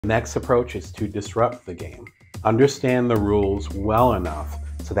The next approach is to disrupt the game. Understand the rules well enough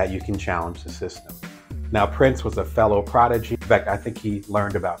so that you can challenge the system. Now, Prince was a fellow prodigy. In fact, I think he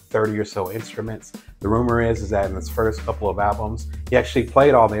learned about 30 or so instruments. The rumor is that in his first couple of albums, he actually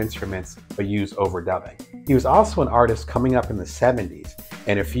played all the instruments but used overdubbing. He was also an artist coming up in the 70s.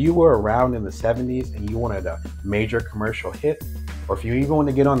 And if you were around in the 70s and you wanted a major commercial hit, or if you even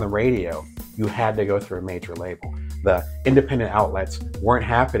wanted to get on the radio, you had to go through a major label. The independent outlets weren't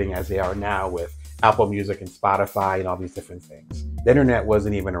happening as they are now with Apple Music and Spotify and all these different things. The internet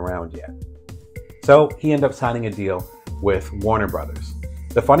wasn't even around yet. So he ended up signing a deal with Warner Brothers.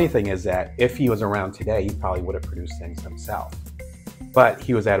 The funny thing is that if he was around today, he probably would have produced things himself. But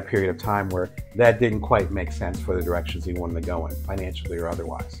he was at a period of time where that didn't quite make sense for the directions he wanted to go in, financially or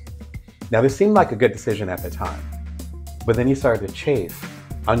otherwise. Now, this seemed like a good decision at the time, but then he started to chafe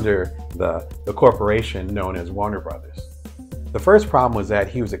under the corporation known as Warner Brothers. The first problem was that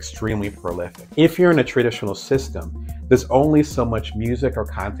he was extremely prolific. If you're in a traditional system, there's only so much music or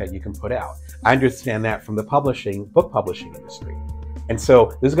content you can put out. I understand that from the book publishing industry. And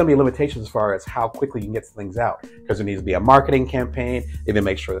so there's going to be limitations as far as how quickly you can get things out, because there needs to be a marketing campaign. You need to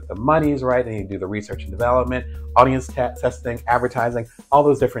make sure that the money's right. They need to do the research and development, audience testing, advertising, all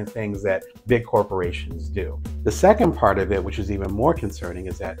those different things that big corporations do. The second part of it, which is even more concerning,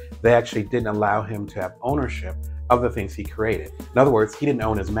 is that they actually didn't allow him to have ownership of the things he created. In other words, he didn't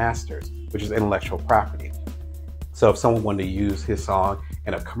own his masters, which is intellectual property. So if someone wanted to use his song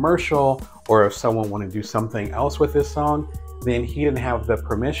in a commercial, or if someone wanted to do something else with his song, then he didn't have the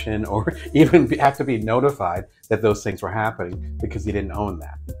permission or even have to be notified that those things were happening because he didn't own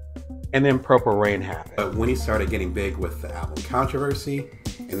that. And then Purple Rain happened. But when he started getting big with the album Controversy,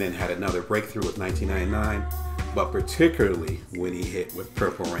 and then had another breakthrough with 1999, but particularly when he hit with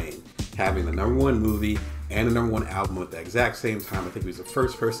Purple Rain, having the #1 movie and the #1 album at the exact same time. I think he was the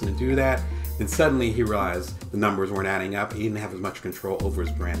first person to do that. Then suddenly he realized the numbers weren't adding up. He didn't have as much control over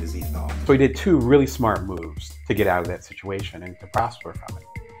his brand as he thought. So he did two really smart moves to get out of that situation and to prosper from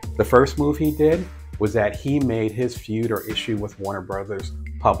it. The first move he did was that he made his feud or issue with Warner Brothers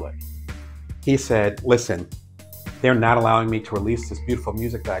public. He said, listen, they're not allowing me to release this beautiful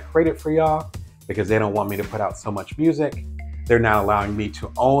music that I created for y'all because they don't want me to put out so much music. They're not allowing me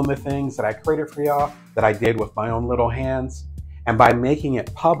to own the things that I created for y'all that I did with my own little hands. And by making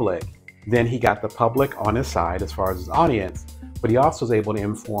it public, then he got the public on his side as far as his audience, but he also was able to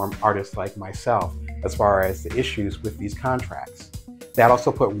inform artists like myself as far as the issues with these contracts. That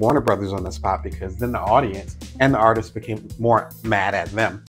also put Warner Brothers on the spot because then the audience and the artists became more mad at them